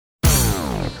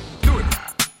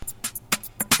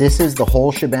This is the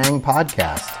Whole Shebang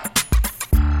Podcast.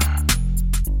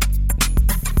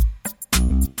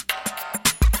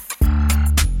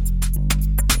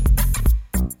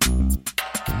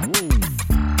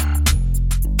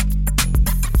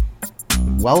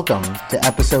 Welcome to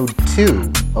episode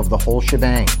 2 of the Whole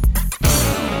Shebang,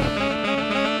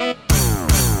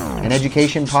 an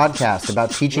education podcast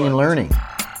about teaching and learning.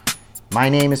 My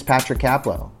name is Patrick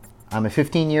Kaplow. I'm a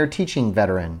 15-year teaching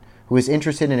veteran who is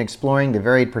interested in exploring the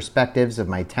varied perspectives of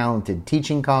my talented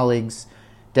teaching colleagues,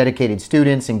 dedicated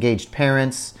students, engaged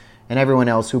parents, and everyone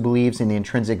else who believes in the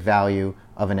intrinsic value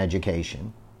of an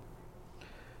education.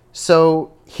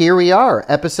 So here we are,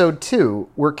 episode 2.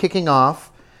 We're kicking off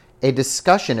a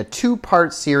discussion, a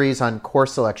 2-part series on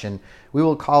course selection. We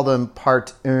will call them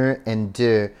part 1 and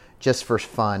 2 just for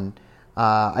fun.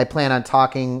 I plan on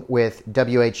talking with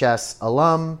WHS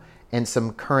alum and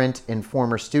some current and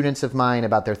former students of mine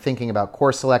about their thinking about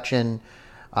course selection.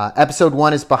 Episode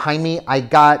 1 is behind me. I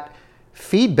got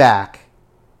feedback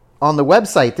on the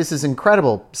website. This is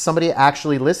incredible. Somebody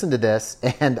actually listened to this,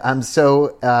 and I'm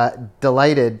so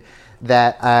delighted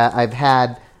that I've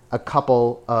had a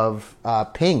couple of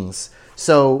pings.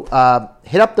 So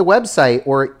hit up the website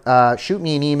or shoot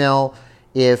me an email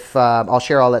if I'll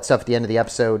share all that stuff at the end of the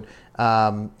episode.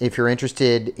 If you're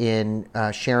interested in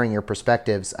sharing your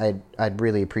perspectives, I'd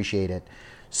really appreciate it.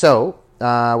 So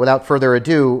without further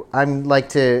ado, I'd like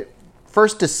to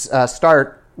first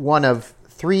start one of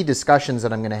 3 discussions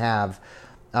that I'm going to have.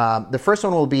 The first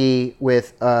one will be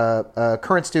with a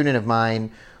current student of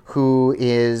mine who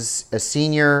is a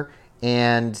senior,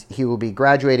 and he will be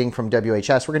graduating from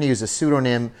WHS. We're going to use a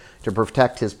pseudonym to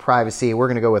protect his privacy. We're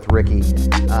going to go with Ricky.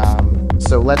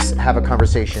 So let's have a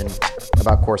conversation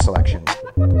about course selection.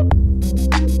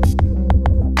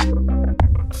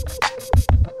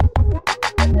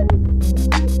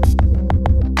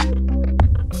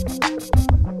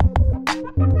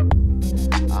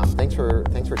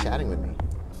 Thanks for chatting with me.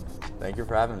 Thank you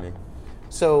for having me.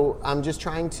 So I'm just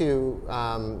trying to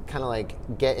kind of like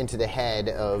get into the head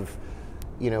of,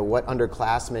 what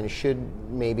underclassmen should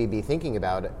maybe be thinking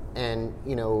about. And,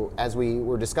 as we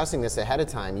were discussing this ahead of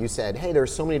time, you said, hey,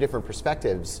 there's so many different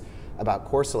perspectives about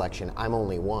course selection. I'm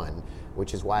only one,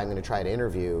 which is why I'm going to try to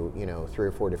interview, 3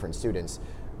 or 4 different students.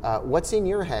 What's in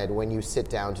your head when you sit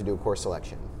down to do a course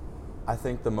selection? I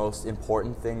think the most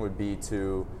important thing would be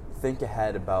to think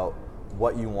ahead about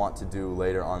what you want to do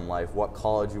later on in life, what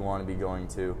college you want to be going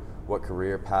to, what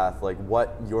career path, like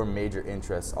what your major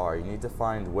interests are. You need to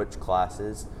find which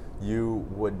classes you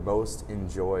would most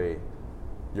enjoy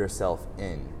yourself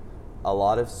in. A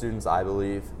lot of students, I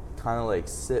believe, kind of like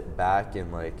sit back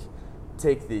and like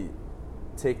take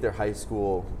their high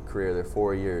school career, their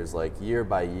 4 years, like year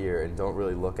by year, and don't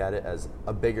really look at it as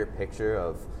a bigger picture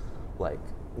of like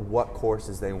what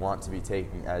courses they want to be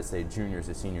taking as, say, juniors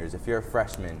or seniors. If you're a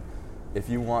freshman, if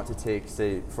you want to take,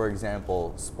 say, for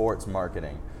example, sports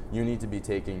marketing, you need to be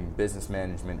taking business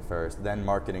management first, then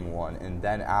marketing 1, and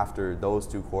then after those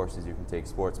 2 courses, you can take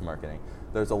sports marketing.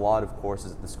 There's a lot of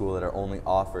courses at the school that are only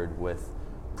offered with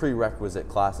prerequisite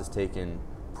classes taken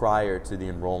prior to the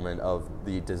enrollment of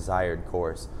the desired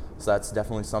course. So that's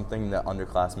definitely something that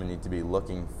underclassmen need to be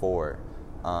looking for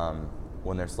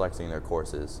when they're selecting their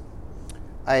courses.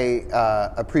 I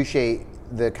appreciate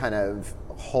the kind of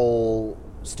whole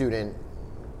student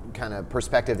kind of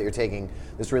perspective that you're taking,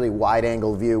 this really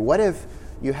wide-angle view. What if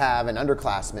you have an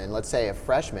underclassman, let's say a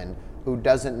freshman, who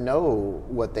doesn't know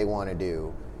what they want to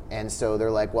do? And so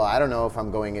they're like, well, I don't know if I'm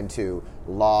going into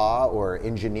law or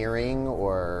engineering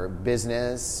or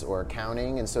business or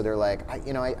accounting. And so they're like,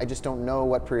 I just don't know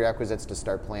what prerequisites to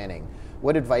start planning.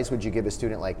 What advice would you give a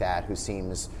student like that who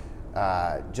seems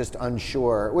just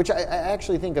unsure, which I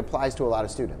actually think applies to a lot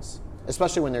of students,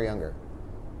 especially when they're younger?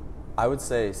 I would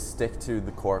say stick to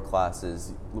the core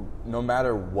classes. No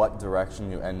matter what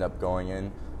direction you end up going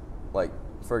in, like,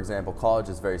 for example, college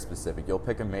is very specific. You'll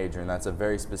pick a major, and that's a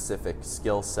very specific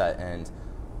skill set and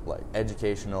like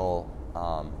educational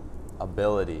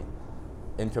ability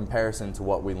in comparison to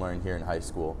what we learned here in high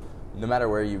school. No matter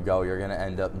where you go, you're going to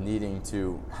end up needing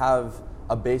to have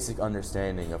a basic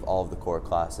understanding of all of the core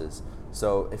classes.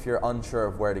 So if you're unsure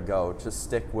of where to go, just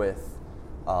stick with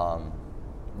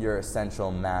your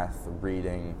essential math,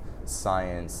 reading,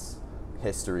 science,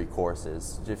 history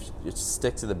courses. Just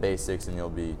stick to the basics and you'll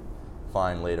be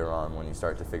fine later on when you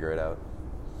start to figure it out.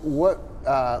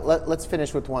 Let's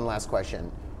finish with one last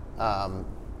question.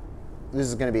 This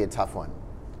is going to be a tough one.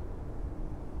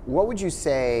 What would you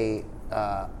say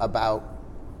about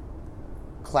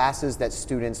classes that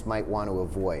students might want to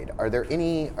avoid? Are there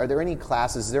any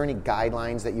classes, is there any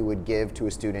guidelines that you would give to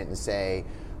a student and say,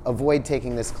 avoid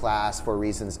taking this class for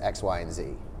reasons X, Y, and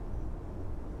Z?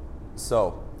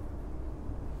 So,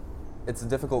 it's a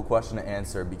difficult question to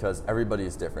answer because everybody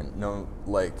is different.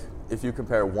 If you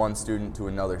compare one student to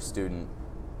another student,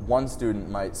 one student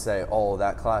might say, oh,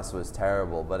 that class was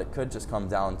terrible, but it could just come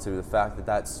down to the fact that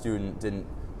that student didn't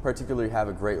particularly have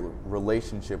a great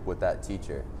relationship with that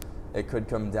teacher. It could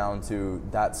come down to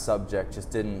that subject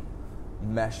just didn't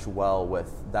mesh well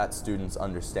with that student's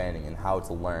understanding and how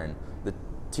to learn. The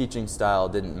teaching style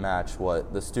didn't match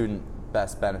what the student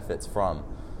best benefits from.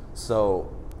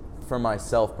 So for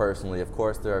myself personally, of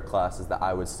course there are classes that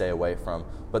I would stay away from,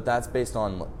 but that's based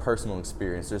on personal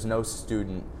experience. There's no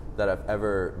student that I've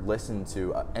ever listened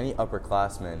to, any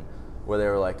upperclassmen, where they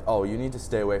were like, oh, you need to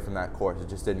stay away from that course, it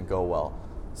just didn't go well.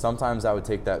 Sometimes I would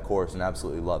take that course and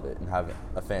absolutely love it and have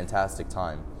a fantastic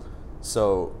time.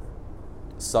 So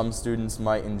some students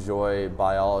might enjoy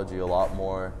biology a lot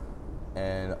more,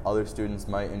 and other students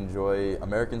might enjoy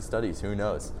American studies, who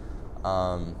knows.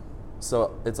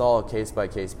 So it's all a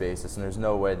case-by-case basis, and there's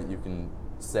no way that you can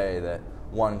say that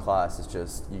one class is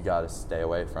just you got to stay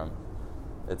away from.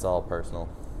 It's all personal.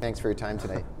 Thanks for your time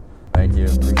today. Thank you.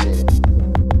 Appreciate it.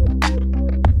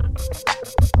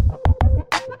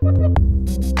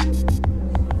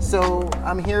 So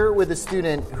I'm here with a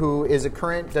student who is a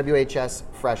current WHS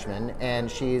freshman, and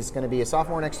she's going to be a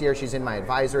sophomore next year. She's in my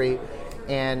advisory.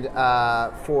 And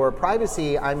for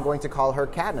privacy, I'm going to call her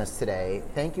Katniss today.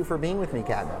 Thank you for being with me,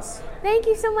 Katniss. Thank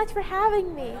you so much for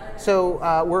having me.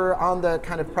 So we're on the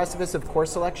kind of precipice of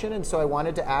course selection, and so I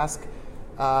wanted to ask,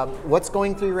 what's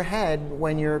going through your head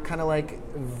when you're kind of like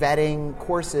vetting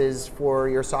courses for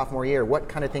your sophomore year? What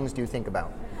kind of things do you think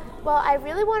about? Well, I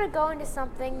really want to go into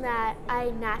something that I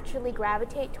naturally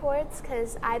gravitate towards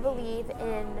because I believe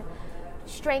in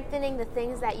strengthening the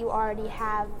things that you already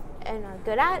have and are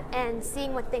good at, and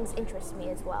seeing what things interest me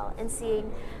as well, and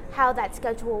seeing how that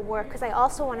schedule will work, because I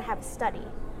also want to have a study.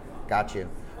 Got you.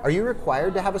 Are you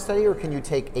required to have a study, or can you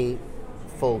take 8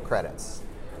 full credits?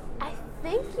 I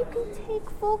think you can take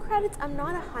full credits. I'm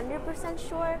not 100%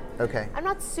 sure. Okay. I'm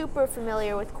not super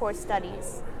familiar with course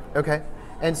studies. Okay.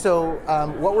 And so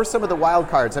what were some of the wild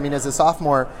cards? I mean, as a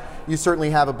sophomore, you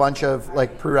certainly have a bunch of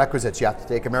like prerequisites. You have to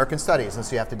take American Studies, and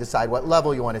so you have to decide what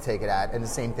level you want to take it at. And the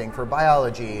same thing for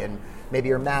biology, and maybe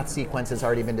your math sequence has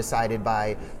already been decided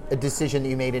by a decision that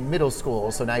you made in middle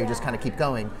school, so now you just kind of keep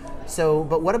going. So,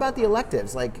 but what about the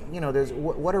electives? Like, you know, there's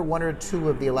what are 1 or 2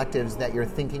 of the electives that you're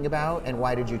thinking about, and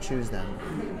why did you choose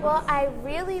them? Well, I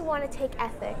really want to take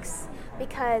ethics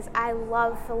because I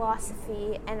love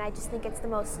philosophy, and I just think it's the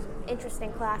most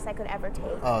interesting class I could ever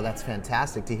take. Oh, that's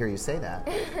fantastic to hear you say that.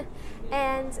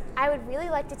 And I would really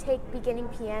like to take beginning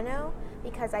piano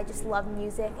because I just love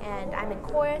music, and I'm in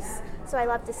chorus, so I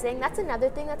love to sing. That's another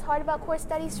thing that's hard about course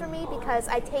studies for me, because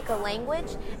I take a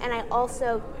language and I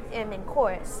also am in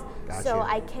chorus. Gotcha. So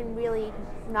I can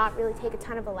not really take a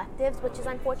ton of electives, which is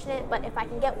unfortunate, but if I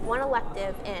can get one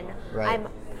elective in, Right. I'm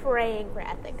praying for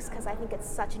ethics because I think it's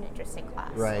such an interesting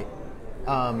class. Right.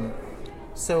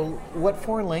 So what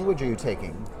foreign language are you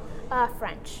taking?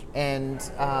 French. And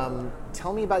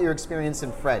tell me about your experience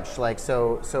in French. Like,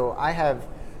 so I have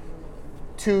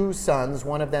 2 sons.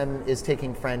 One of them is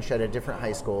taking French at a different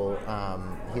high school.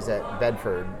 He's at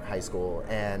Bedford High School.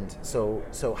 And so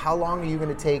how long are you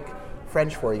going to take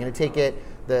French for? Are you going to take it?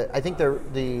 I think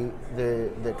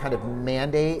the kind of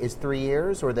mandate is 3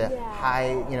 years, or the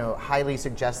highly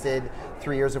suggested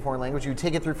 3 years of foreign language. You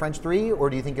take it through French 3, or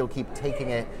do you think you'll keep taking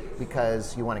it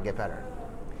because you want to get better?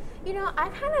 You know, I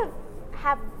kind of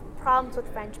have problems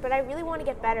with French, but I really want to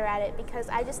get better at it because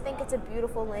I just think it's a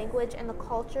beautiful language, and the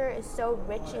culture is so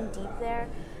rich and deep there.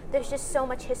 There's just so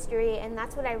much history, and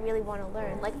that's what I really want to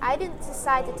learn. Like, I didn't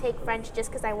decide to take French just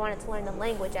because I wanted to learn the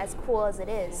language, as cool as it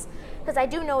is. Because I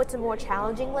do know it's a more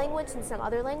challenging language than some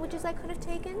other languages I could have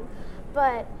taken,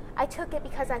 but I took it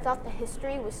because I thought the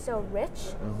history was so rich.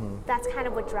 Mm-hmm. That's kind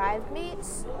of what was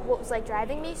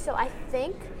driving me. So I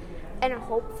think, and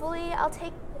hopefully I'll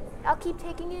keep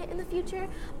taking it in the future,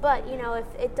 but you know, if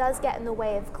it does get in the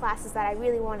way of classes that I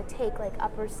really want to take, like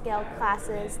upper scale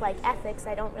classes like ethics,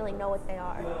 I don't really know what they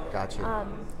are. Gotcha.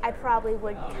 I probably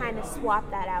would kind of swap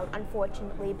that out,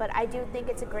 unfortunately, but I do think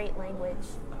it's a great language.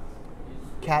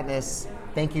 Katniss,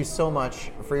 thank you so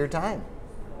much for your time.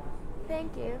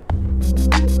 Thank you.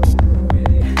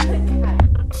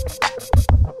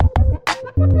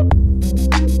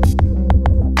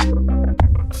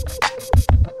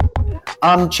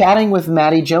 I'm chatting with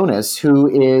Maddie Jonas, who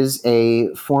is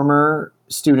a former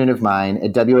student of mine, a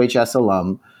WHS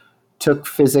alum, took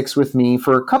physics with me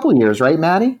for a couple of years, right,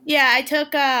 Maddie? Yeah, I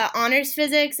took honors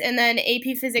physics and then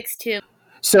AP physics too.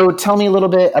 So tell me a little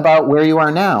bit about where you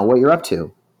are now, what you're up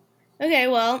to. Okay,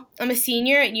 well, I'm a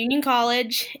senior at Union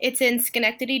College. It's in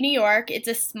Schenectady, New York. It's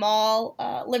a small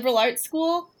liberal arts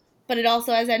school, but it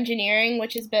also has engineering,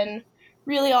 which has been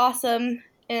really awesome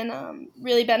and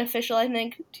really beneficial, I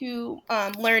think, to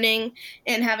learning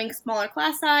and having smaller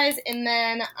class size. And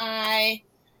then I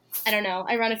don't know,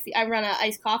 I run a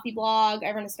iced coffee blog.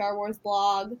 I run a Star Wars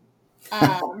blog.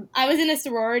 I was in a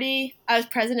sorority. I was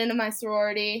president of my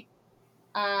sorority.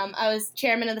 I was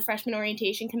chairman of the freshman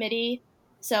orientation committee.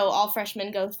 So all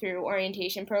freshmen go through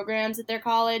orientation programs at their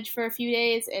college for a few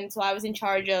days. And so I was in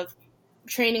charge of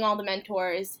training all the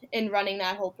mentors and running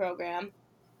that whole program.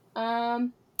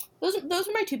 Um, those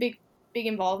were my two big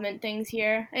involvement things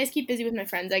here. I just keep busy with my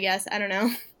friends, I guess. I don't know.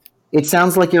 It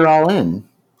sounds like you're all in.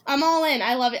 I'm all in.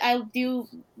 I love it. I do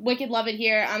wicked love it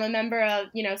here. I'm a member of,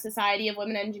 Society of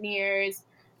Women Engineers,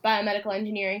 Biomedical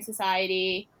Engineering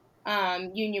Society,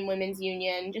 Union Women's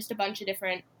Union, just a bunch of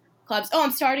different clubs. Oh,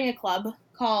 I'm starting a club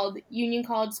called Union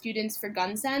College Students for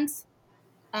Gun Sense.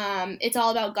 It's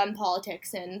all about gun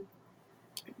politics and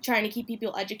trying to keep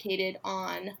people educated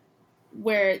on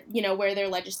where their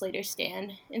legislators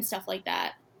stand and stuff like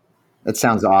that. That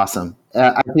sounds awesome.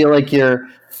 I feel like you're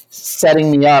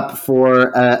setting me up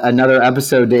for another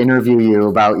episode to interview you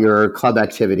about your club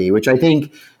activity, which I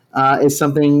think is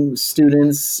something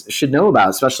students should know about,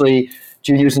 especially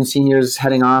juniors and seniors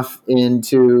heading off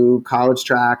into college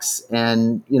tracks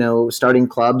and, starting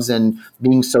clubs and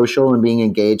being social and being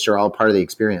engaged are all part of the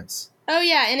experience. Oh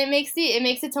yeah, and it makes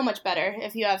it so much better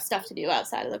if you have stuff to do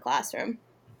outside of the classroom.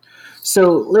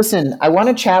 So listen, I want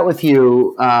to chat with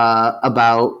you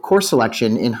about course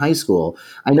selection in high school.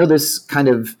 I know this kind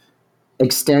of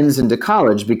extends into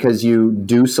college because you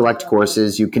do select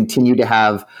courses, you continue to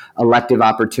have elective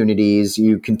opportunities,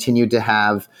 you continue to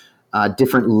have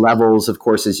different levels of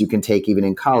courses you can take even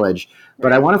in college.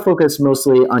 But I want to focus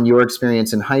mostly on your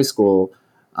experience in high school.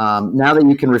 Now that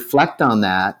you can reflect on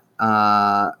that,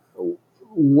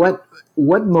 what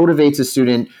motivates a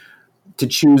student to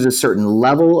choose a certain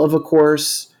level of a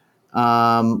course?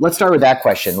 Let's start with that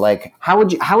question. Like, how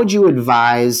would you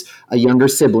advise a younger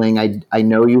sibling? I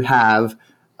know you have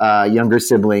younger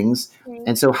siblings,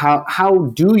 and so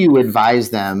how do you advise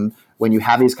them when you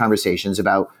have these conversations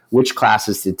about which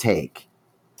classes to take?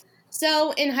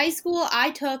 So in high school,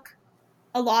 I took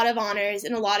a lot of honors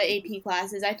and a lot of AP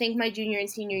classes. I think my junior and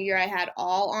senior year, I had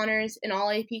all honors in all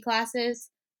AP classes,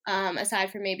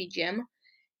 aside from maybe gym.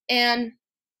 And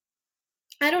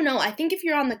I don't know. I think if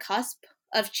you're on the cusp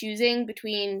of choosing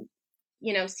between,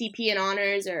 CP and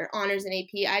honors or honors and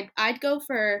AP, I'd go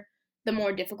for the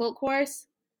more difficult course.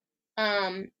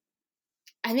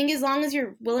 I think as long as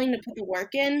you're willing to put the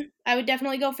work in, I would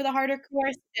definitely go for the harder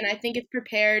course. And I think it's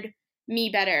prepared me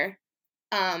better,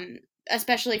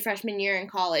 especially freshman year in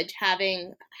college,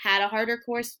 having had a harder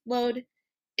course load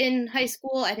in high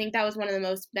school. I think that was one of the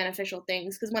most beneficial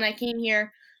things because when I came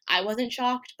here, I wasn't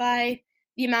shocked by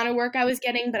the amount of work I was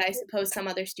getting, but I suppose some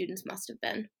other students must have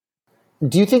been.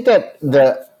 Do you think that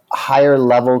the higher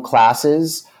level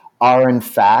classes are in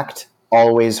fact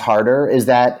always harder? Is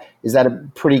that a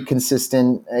pretty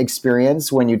consistent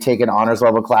experience when you take an honors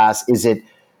level class? Is it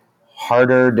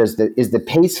harder? Is the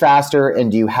pace faster,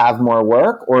 and do you have more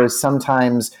work, or is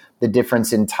sometimes the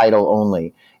difference in title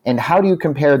only? And how do you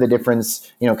compare the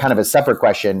difference, kind of a separate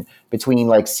question, between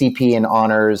like CP and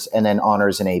honors and then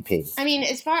honors and AP? I mean,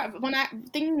 when I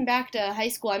thinking back to high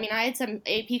school, I mean, I had some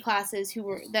AP classes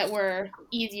that were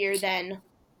easier than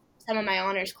some of my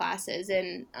honors classes,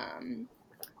 and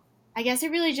I guess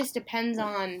it really just depends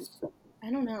on,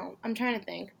 I don't know, I'm trying to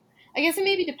think. I guess it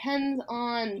maybe depends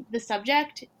on the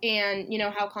subject and,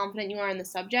 how confident you are in the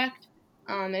subject.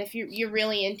 And if you're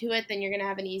really into it, then you're going to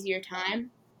have an easier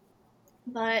time.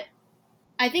 But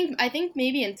I think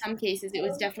maybe in some cases it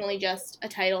was definitely just a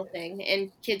title thing,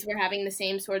 and kids were having the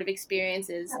same sort of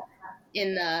experiences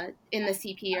in the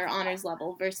CP or honors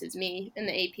level versus me in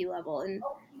the AP level, and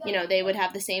they would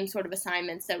have the same sort of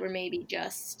assignments that were maybe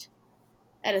just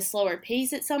at a slower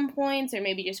pace at some points, or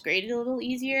maybe just graded a little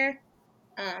easier.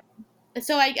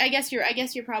 So I guess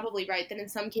you're probably right that in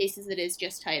some cases it is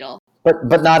just title.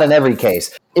 But not in every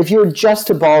case. If you're just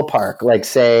to ballpark, like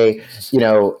say,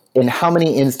 in how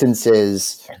many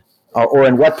instances or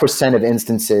in what percent of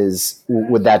instances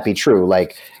would that be true?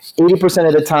 Like 80%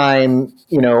 of the time,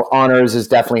 honors is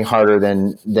definitely harder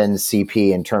than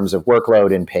CP in terms of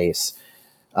workload and pace.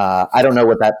 I don't know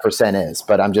what that percent is,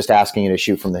 but I'm just asking you to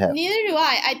shoot from the hip. Neither do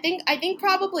I. I think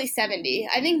probably 70.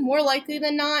 I think more likely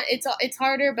than not, it's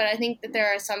harder, but I think that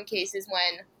there are some cases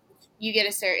when you get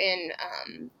a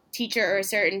certain teacher or a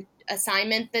certain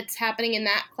assignment that's happening in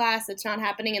that class that's not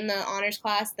happening in the honors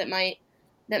class that might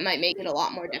make it a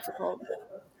lot more difficult.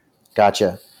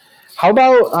 Gotcha. How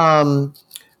about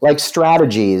like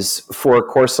strategies for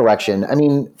course selection? I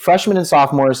mean, freshmen and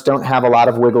sophomores don't have a lot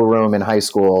of wiggle room in high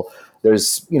school.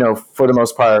 There's, for the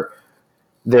most part,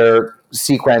 their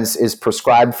sequence is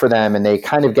prescribed for them and they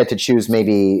kind of get to choose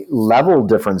maybe level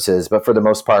differences. But for the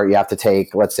most part, you have to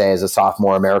take, let's say, as a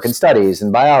sophomore, American Studies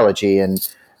and biology. And,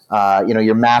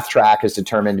 your math track is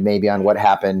determined maybe on what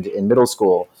happened in middle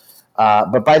school.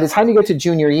 But by the time you get to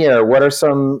junior year, what are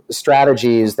some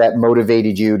strategies that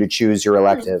motivated you to choose your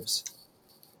electives?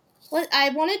 Well, I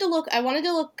wanted to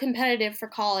look competitive for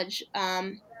college.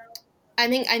 I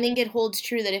think it holds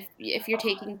true that if you're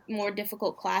taking more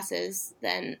difficult classes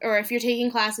or if you're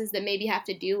taking classes that maybe have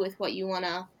to do with what you want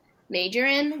to major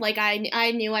in, like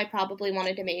I knew I probably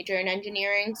wanted to major in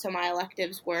engineering, so my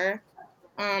electives were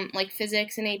like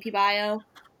physics and AP Bio.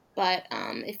 But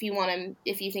if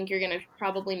you think you're going to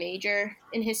probably major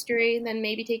in history, then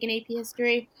maybe take an AP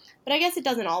History. But I guess it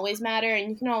doesn't always matter,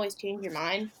 and you can always change your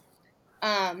mind.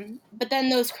 But then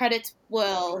those credits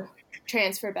will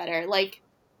transfer better. Like,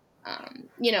 an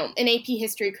AP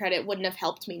History credit wouldn't have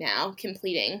helped me now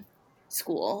completing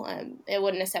school. It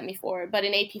wouldn't have set me forward. But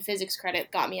an AP Physics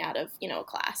credit got me out of, a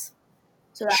class.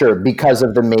 So sure, because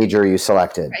of the major you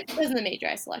selected. Right, because of the major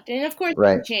I selected. And of course,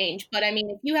 right. It can change. But I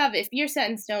mean, if you're set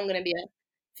in stone going to be a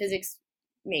physics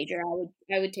major,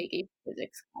 I would take AP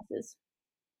Physics classes.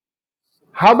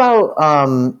 How about,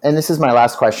 and this is my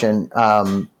last question,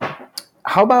 how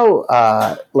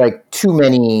about like too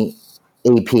many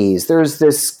APs? There's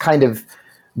this kind of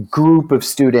group of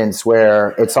students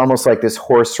where it's almost like this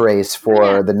horse race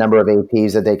for the number of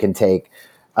APs that they can take.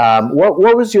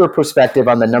 What was your perspective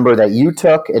on the number that you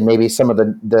took and maybe some of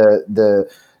the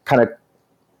kind of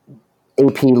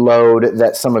AP load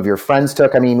that some of your friends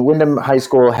took? I mean, Windham High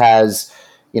School has,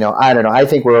 I don't know, I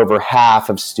think we're over half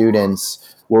of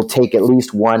students will take at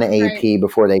least one AP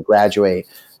before they graduate.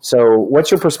 So what's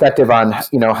your perspective on,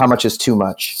 how much is too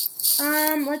much?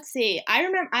 Let's see.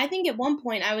 I think at one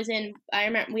point I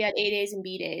remember we had A days and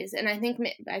B days, and I think,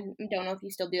 I don't know if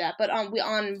you still do that, but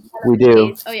we do.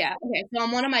 Days, oh yeah. Okay. So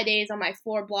on one of my days, on my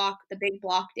 4 block, the big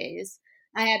block days,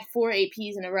 I had 4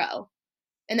 APs in a row.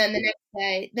 And then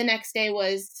the next day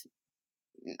was,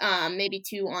 maybe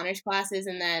 2 honors classes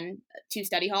and then 2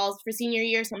 study halls for senior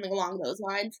year, something along those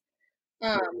lines.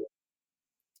 Well,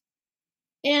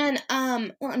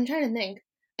 I'm trying to think.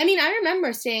 I mean, I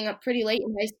remember staying up pretty late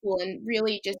in high school and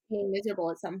really just being miserable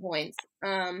at some points.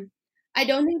 I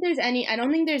don't think there's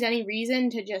any reason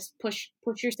to just push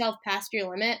yourself past your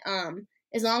limit.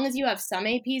 As long as you have some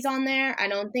APs on there, I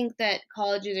don't think that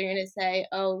colleges are going to say,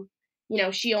 oh,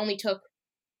 she only took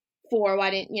 4. Why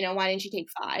didn't she take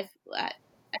 5?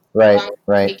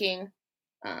 Right. Taking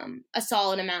a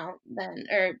solid amount then,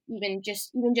 or even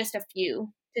just a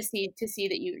few to see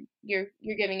that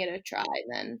you're giving it a try,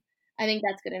 then I think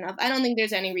that's good enough. I don't think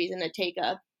there's any reason to take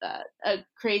a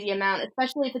crazy amount,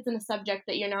 especially if it's in a subject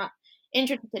that you're not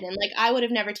interested in. Like, I would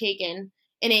have never taken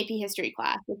an AP History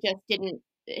class.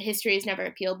 History has never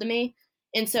appealed to me.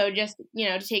 And so just,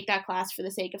 to take that class for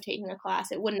the sake of taking a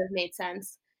class, it wouldn't have made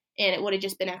sense. And it would have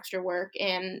just been extra work.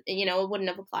 And, it wouldn't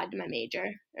have applied to my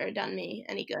major or done me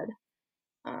any good.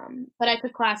 But I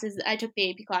took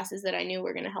the AP classes that I knew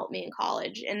were going to help me in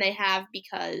college. And they have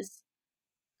because,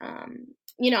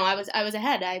 I was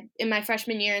ahead. In my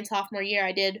freshman year and sophomore year,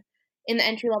 I did in the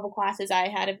entry level classes. I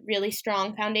had a really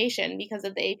strong foundation because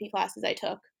of the AP classes I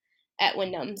took at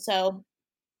Windham. So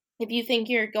if you think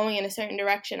you're going in a certain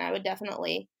direction, I would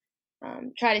definitely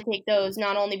try to take those.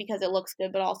 Not only because it looks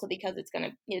good, but also because it's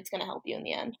gonna help you in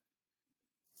the end.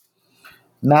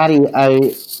 Maddie, I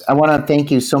want to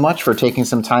thank you so much for taking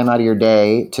some time out of your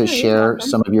day to share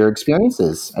some of your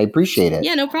experiences. I appreciate it.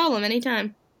 Yeah, no problem.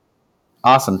 Anytime.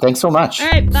 Awesome. Thanks so much.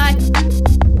 All right. Bye.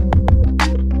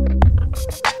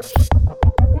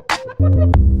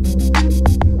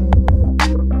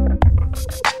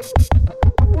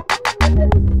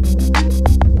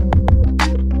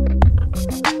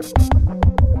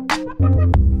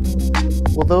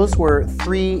 Well, those were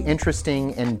 3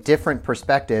 interesting and different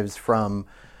perspectives from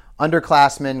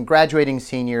underclassmen, graduating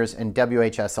seniors, and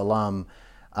WHS alum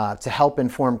to help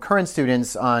inform current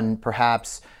students on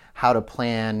perhaps how to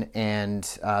plan and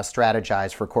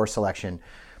strategize for course selection.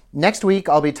 Next week,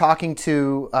 I'll be talking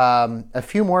to a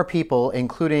few more people,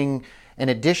 including an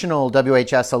additional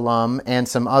WHS alum and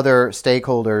some other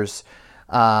stakeholders.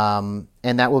 And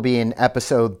that will be in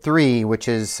episode 3, which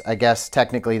is, I guess,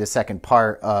 technically the second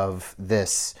part of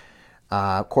this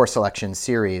course selection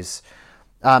series.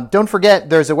 Don't forget,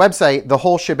 there's a website,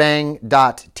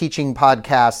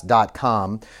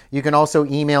 thewholeshebang.teachingpodcast.com. You can also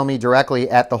email me directly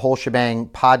at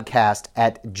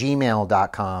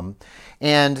thewholeshebangpodcast@gmail.com.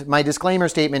 And my disclaimer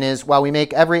statement is, while we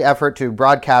make every effort to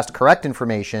broadcast correct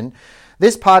information,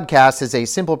 this podcast is a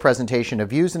simple presentation of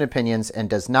views and opinions and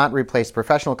does not replace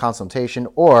professional consultation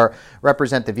or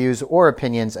represent the views or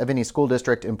opinions of any school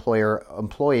district, employer,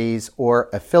 employees, or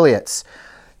affiliates.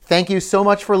 Thank you so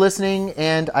much for listening,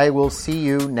 and I will see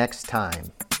you next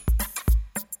time.